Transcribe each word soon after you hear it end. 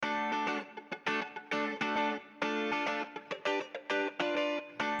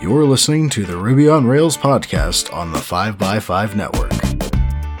You're listening to the Ruby on Rails podcast on the 5x5 network.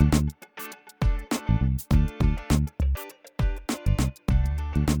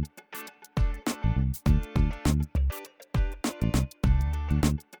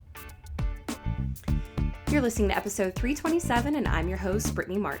 You're listening to episode 327, and I'm your host,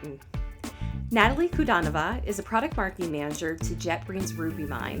 Brittany Martin. Natalie Kudanova is a product marketing manager to JetBrains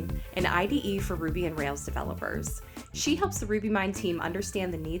RubyMine, an IDE for Ruby and Rails developers. She helps the RubyMine team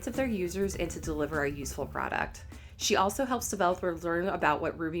understand the needs of their users and to deliver a useful product. She also helps developers learn about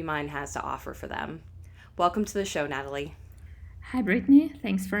what RubyMine has to offer for them. Welcome to the show, Natalie. Hi, Brittany.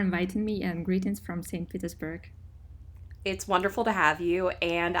 Thanks for inviting me, and greetings from St. Petersburg. It's wonderful to have you,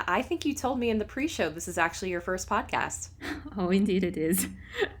 and I think you told me in the pre-show this is actually your first podcast. Oh, indeed it is.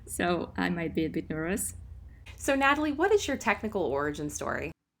 So I might be a bit nervous. So Natalie, what is your technical origin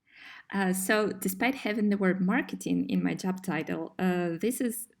story? So despite having the word marketing in my job title, this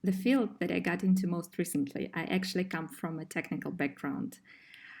is the field that I got into most recently. I actually come from a technical background.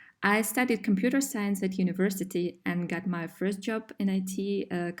 I studied computer science at university and got my first job in IT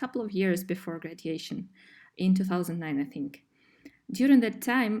a couple of years before graduation. In 2009, I think. During that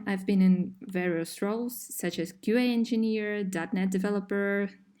time, I've been in various roles such as QA engineer, .NET developer,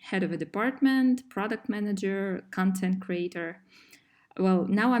 head of a department, product manager, content creator. Well,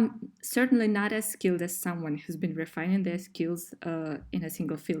 now I'm certainly not as skilled as someone who's been refining their skills in a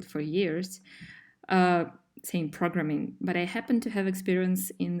single field for years, say in programming, but I happen to have experience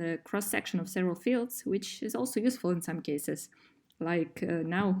in the cross-section of several fields, which is also useful in some cases, like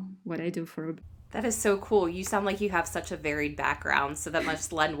now what I do for Ruby. That is so cool. You sound like you have such a varied background, so that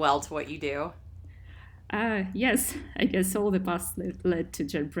must lend well to what you do. Yes, I guess all the paths led to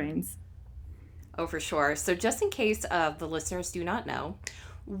JetBrains. Oh, for sure. So just in case the listeners do not know,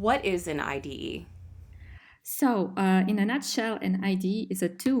 what is an IDE? So, in a nutshell, an IDE is a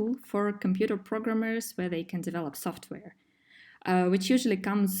tool for computer programmers where they can develop software, which usually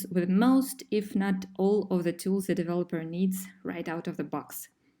comes with most, if not all, of the tools a developer needs right out of the box.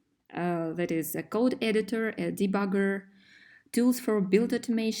 That is a code editor, a debugger, tools for build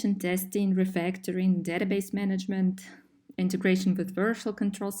automation, testing, refactoring, database management, integration with virtual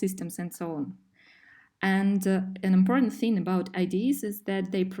control systems, and so on. And an important thing about IDEs is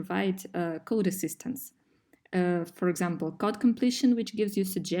that they provide code assistance. For example, code completion, which gives you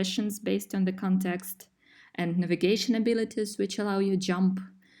suggestions based on the context, and navigation abilities, which allow you to jump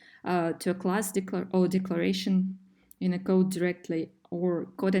to a class or declaration in a code directly, or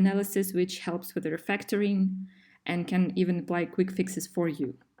code analysis, which helps with the refactoring and can even apply quick fixes for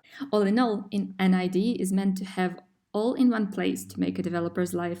you. All in all, an IDE is meant to have all in one place to make a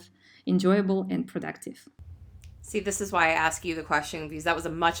developer's life enjoyable and productive. See, this is why I ask you the question, because that was a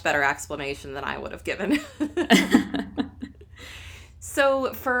much better explanation than I would have given.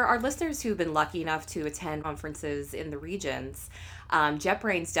 So for our listeners who've been lucky enough to attend conferences in the regions,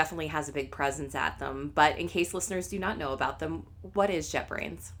 JetBrains definitely has a big presence at them. But in case listeners do not know about them, what is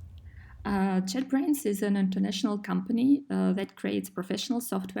JetBrains? JetBrains is an international company that creates professional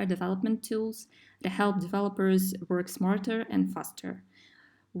software development tools that help developers work smarter and faster.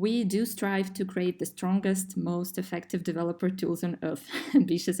 We do strive to create the strongest, most effective developer tools on earth,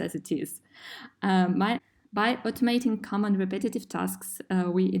 ambitious as it is. By automating common repetitive tasks,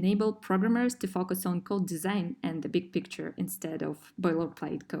 we enable programmers to focus on code design and the big picture instead of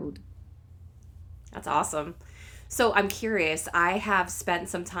boilerplate code. That's awesome. So I'm curious, I have spent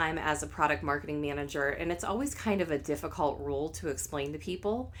some time as a product marketing manager, and it's always kind of a difficult role to explain to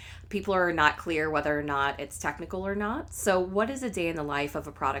people. People are not clear whether or not it's technical or not. So what is a day in the life of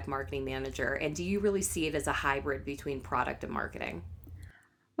a product marketing manager? And do you really see it as a hybrid between product and marketing?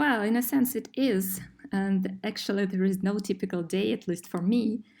 Well, in a sense it is. And actually, there is no typical day, at least for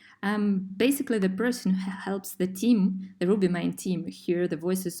me. I'm basically the person who helps the team, the RubyMine team, hear the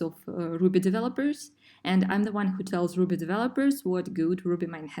voices of Ruby developers. And I'm the one who tells Ruby developers what good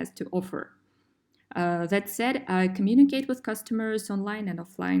RubyMine has to offer. That said, I communicate with customers online and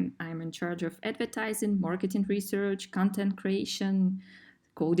offline. I'm in charge of advertising, marketing research, content creation,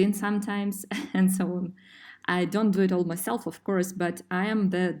 coding sometimes, and so on. I don't do it all myself, of course, but I am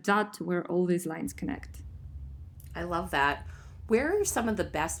the dot where all these lines connect. I love that. Where are some of the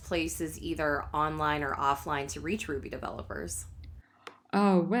best places, either online or offline, to reach Ruby developers?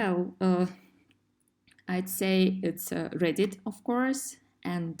 I'd say it's Reddit, of course,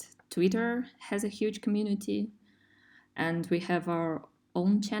 and Twitter has a huge community. And we have our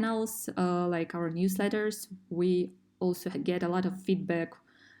own channels, like our newsletters. We also get a lot of feedback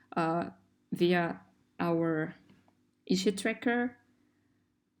via our issue tracker.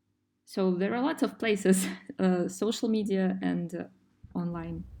 So there are lots of places, social media and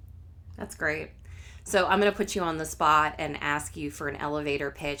online. That's great. So I'm going to put you on the spot and ask you for an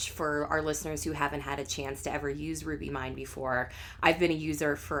elevator pitch for our listeners who haven't had a chance to ever use RubyMine before. I've been a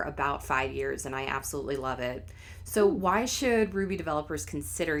user for about 5 years and I absolutely love it. So why should Ruby developers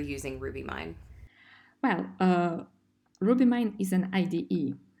consider using RubyMine? Well, RubyMine is an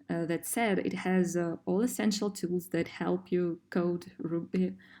IDE. That said, it has all essential tools that help you code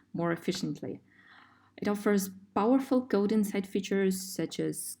Ruby more efficiently. It offers powerful code insight features such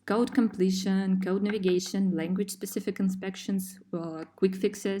as code completion, code navigation, language-specific inspections, quick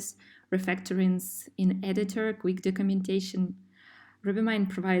fixes, refactorings in editor, quick documentation. RubyMine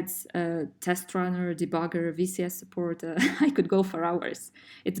provides a test runner, debugger, VCS support. I could go for hours.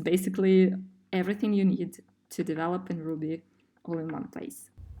 It's basically everything you need to develop in Ruby all in one place.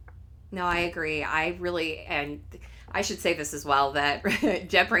 No, I agree. And I should say this as well, that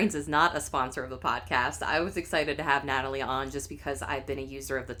JetBrains is not a sponsor of the podcast. I was excited to have Natalie on just because I've been a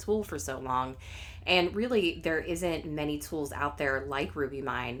user of the tool for so long. And really, there isn't many tools out there like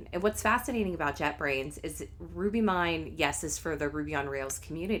RubyMine. And what's fascinating about JetBrains is RubyMine, yes, is for the Ruby on Rails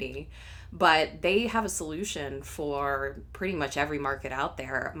community, but they have a solution for pretty much every market out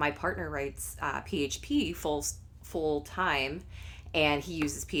there. My partner writes PHP full time, and he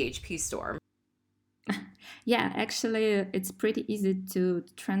uses PHP Storm. Yeah, actually, it's pretty easy to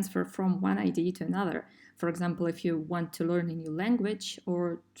transfer from one IDE to another. For example, if you want to learn a new language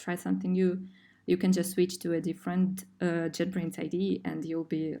or try something new, you can just switch to a different JetBrains IDE and you'll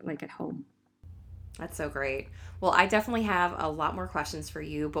be like at home. That's so great. Well, I definitely have a lot more questions for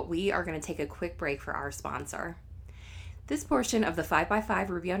you, but we are going to take a quick break for our sponsor. This portion of the 5x5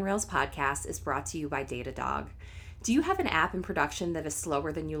 Ruby on Rails podcast is brought to you by Datadog. Do you have an app in production that is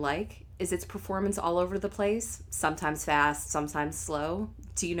slower than you like? Is its performance all over the place? Sometimes fast, sometimes slow?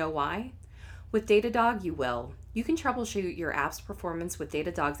 Do you know why? With Datadog, you will. You can troubleshoot your app's performance with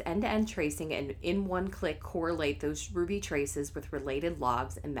Datadog's end-to-end tracing and in one click correlate those Ruby traces with related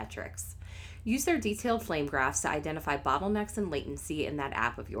logs and metrics. Use their detailed flame graphs to identify bottlenecks and latency in that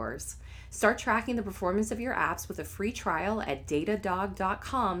app of yours. Start tracking the performance of your apps with a free trial at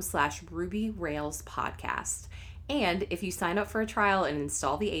datadog.com/RubyRailsPodcast. And if you sign up for a trial and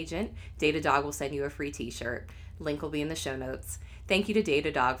install the agent, Datadog will send you a free t-shirt. Link will be in the show notes. Thank you to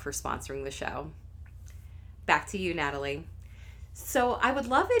Datadog for sponsoring the show. Back to you, Natalie. So I would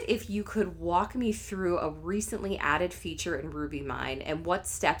love it if you could walk me through a recently added feature in RubyMine and what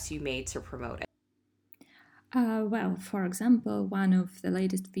steps you made to promote it. Well, for example, one of the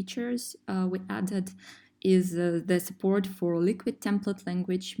latest features we added is the support for liquid template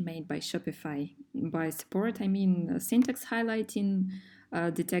language made by Shopify. By support, I mean syntax highlighting,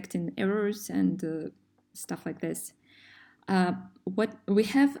 detecting errors, and stuff like this. What we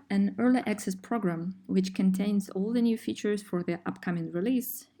have an early access program which contains all the new features for the upcoming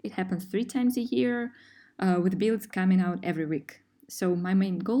release. It happens 3 times a year, with builds coming out every week. So my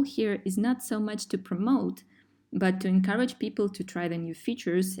main goal here is not so much to promote, but to encourage people to try the new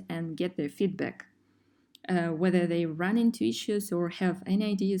features and get their feedback. Whether they run into issues or have any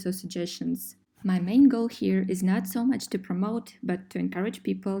ideas or suggestions. My main goal here is not so much to promote, but to encourage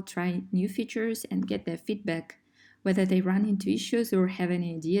people to try new features and get their feedback, whether they run into issues or have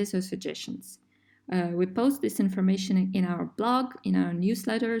any ideas or suggestions. We post this information in our blog, in our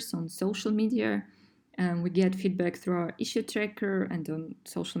newsletters, on social media, and we get feedback through our issue tracker and on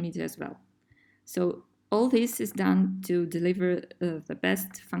social media as well. So all this is done to deliver the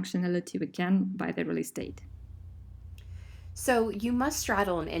best functionality we can by the release date. So you must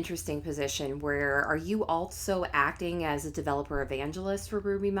straddle an interesting position where are you also acting as a developer evangelist for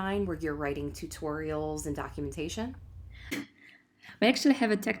RubyMine, where you're writing tutorials and documentation? We actually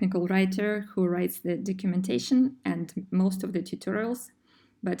have a technical writer who writes the documentation and most of the tutorials,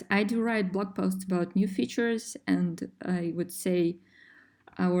 but I do write blog posts about new features, and I would say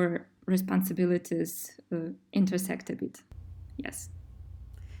our responsibilities intersect a bit. Yes.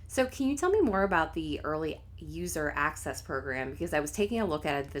 So can you tell me more about the early user access program? Because I was taking a look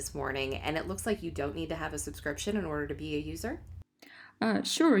at it this morning and it looks like you don't need to have a subscription in order to be a user.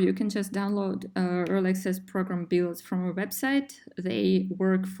 Sure, you can just download early access program builds from our website. They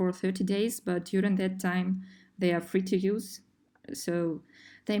work for 30 days, but during that time they are free to use. So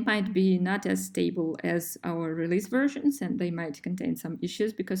they might be not as stable as our release versions, and they might contain some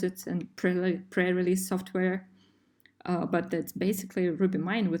issues because it's a pre-release software. But that's basically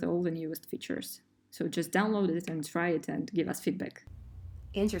RubyMine with all the newest features. So just download it and try it and give us feedback.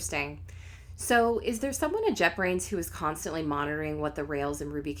 Interesting. So is there someone at JetBrains who is constantly monitoring what the Rails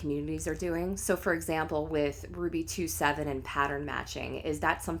and Ruby communities are doing? So for example, with Ruby 2.7 and pattern matching, is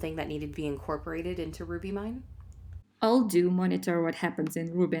that something that needed to be incorporated into RubyMine? all do monitor what happens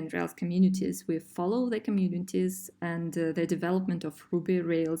in Ruby and Rails communities. We follow the communities and the development of Ruby,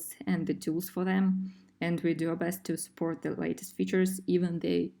 Rails, and the tools for them. And we do our best to support the latest features, even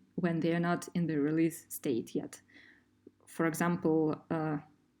when they are not in the release state yet. For example,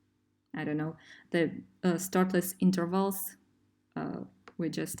 I don't know, the startless intervals, we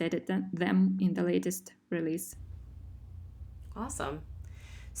just added them in the latest release. Awesome.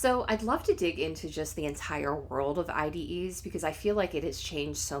 So I'd love to dig into just the entire world of IDEs because I feel like it has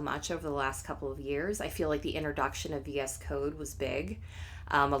changed so much over the last couple of years. I feel like the introduction of VS Code was big.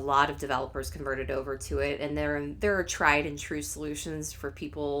 A lot of developers converted over to it, and there are tried and true solutions for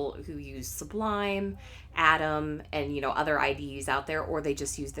people who use Sublime, Atom, and other IDEs out there, or they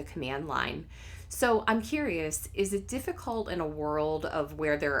just use the command line. So I'm curious, is it difficult in a world of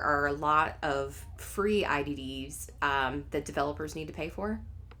where there are a lot of free IDEs that developers need to pay for?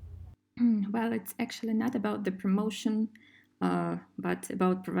 Well, it's actually not about the promotion, but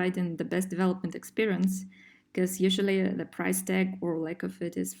about providing the best development experience, because usually the price tag or lack of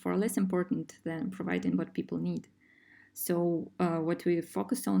it is far less important than providing what people need. So what we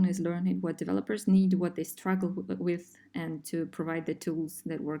focus on is learning what developers need, what they struggle with, and to provide the tools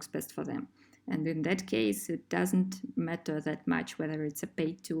that works best for them. And in that case, it doesn't matter that much whether it's a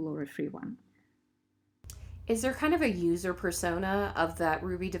paid tool or a free one. Is there kind of a user persona of that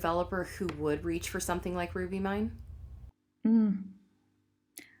Ruby developer who would reach for something like RubyMine?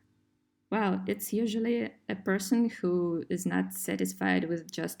 Well, it's usually a person who is not satisfied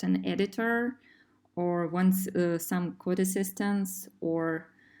with just an editor or wants some code assistance or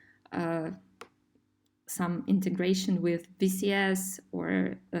some integration with VCS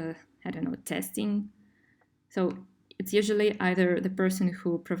or, testing. So it's usually either the person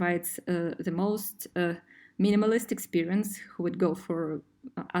who provides the most minimalist experience, who would go for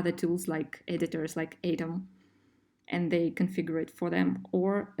other tools like editors like Atom, and they configure it for them,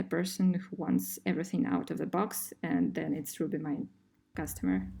 or a person who wants everything out of the box, and then it's RubyMine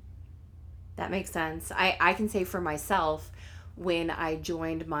customer. That makes sense. I can say for myself, when I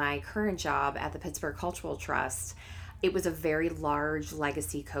joined my current job at the Pittsburgh Cultural Trust, it was a very large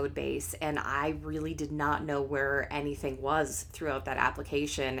legacy code base, and I really did not know where anything was throughout that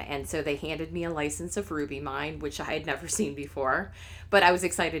application. And so they handed me a license of RubyMine, which I had never seen before, but I was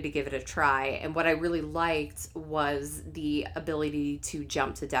excited to give it a try. And what I really liked was the ability to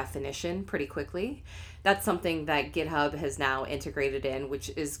jump to definition pretty quickly. That's something that GitHub has now integrated in, which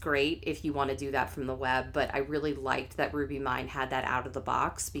is great if you want to do that from the web. But I really liked that RubyMine had that out of the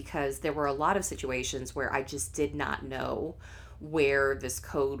box, because there were a lot of situations where I just did not know where this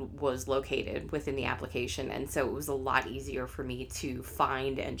code was located within the application. And so it was a lot easier for me to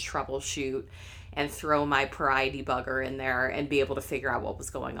find and troubleshoot and throw my Pari debugger in there and be able to figure out what was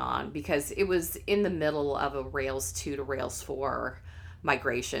going on, because it was in the middle of a Rails 2 to Rails 4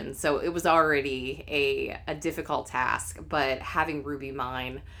 migration. So it was already a difficult task, but having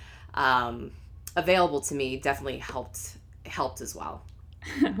RubyMine available to me definitely helped as well.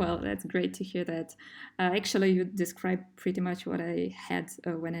 Well, that's great to hear that. Actually, you described pretty much what I had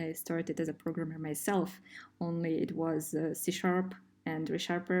when I started as a programmer myself, only it was C# and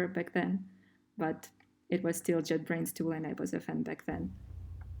ReSharper back then, but it was still JetBrains tool and I was a fan back then.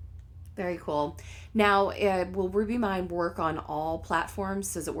 Very cool. Now, will RubyMine work on all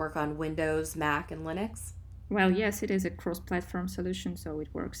platforms? Does it work on Windows, Mac, and Linux? Well, yes, it is a cross-platform solution, so it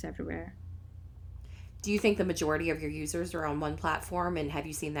works everywhere. Do you think the majority of your users are on one platform, and have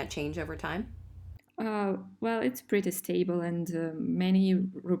you seen that change over time? Well, it's pretty stable, and many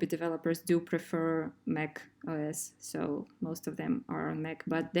Ruby developers do prefer Mac OS, so most of them are on Mac.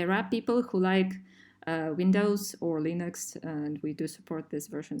 But there are people who like Windows or Linux, and we do support these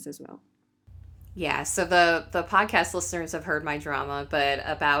versions as well. Yeah, so the podcast listeners have heard my drama, but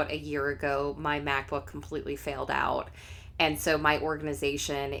about a year ago, my MacBook completely failed out. And so my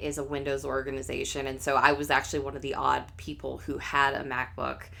organization is a Windows organization. And so I was actually one of the odd people who had a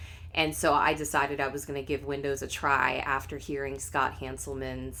MacBook. And so I decided I was going to give Windows a try after hearing Scott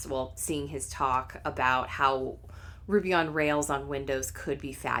seeing his talk about how Ruby on Rails on Windows could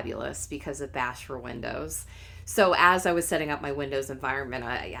be fabulous because of Bash for Windows. So as I was setting up my Windows environment,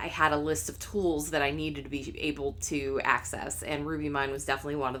 I had a list of tools that I needed to be able to access, and RubyMine was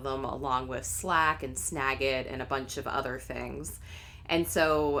definitely one of them, along with Slack and Snagit and a bunch of other things. And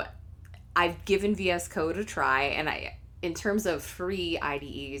so I've given VS Code a try, and in terms of free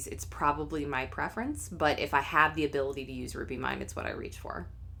IDEs, it's probably my preference, but if I have the ability to use RubyMine, it's what I reach for.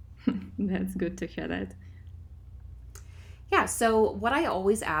 That's good to hear that. Yeah, so what I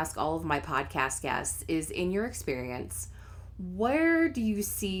always ask all of my podcast guests is, in your experience, where do you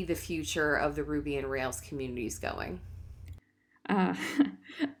see the future of the Ruby and Rails communities going? Uh,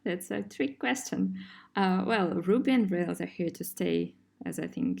 that's a trick question. Well, Ruby and Rails are here to stay, as I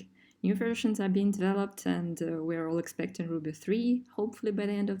think new versions are being developed, and we're all expecting Ruby 3, hopefully by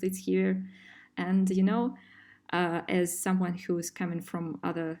the end of this year. And, as someone who's coming from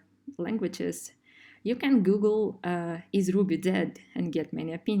other languages, you can Google, is Ruby dead, and get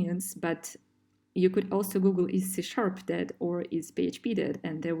many opinions, but you could also Google, is C# dead or is PHP dead?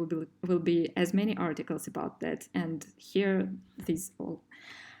 And there will be as many articles about that. And here, these all.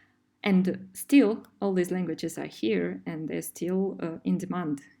 And still, all these languages are here and they're still in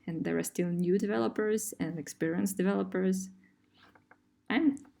demand. And there are still new developers and experienced developers.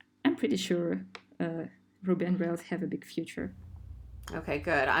 I'm pretty sure Ruby and Rails have a big future. Okay,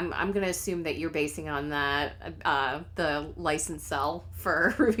 good. I'm going to assume that you're basing on that the license sell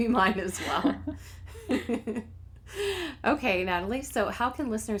for RubyMine as well. Okay, Natalie. So how can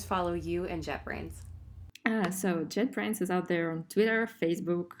listeners follow you and JetBrains? So JetBrains is out there on Twitter,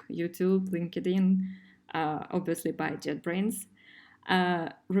 Facebook, YouTube, LinkedIn, obviously by JetBrains.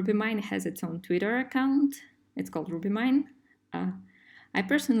 RubyMine has its own Twitter account. It's called RubyMine. I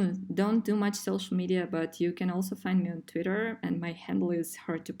personally don't do much social media, but you can also find me on Twitter, and my handle is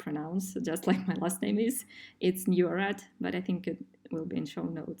hard to pronounce, just like my last name is. It's Nuarat, but I think it will be in show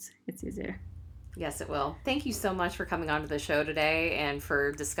notes. It's easier. Yes, it will. Thank you so much for coming on to the show today and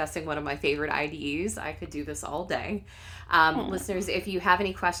for discussing one of my favorite IDEs. I could do this all day. Listeners, if you have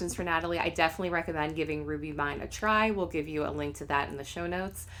any questions for Natalie, I definitely recommend giving RubyMine a try. We'll give you a link to that in the show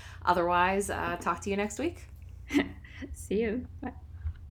notes. Otherwise, talk to you next week. See you. Bye.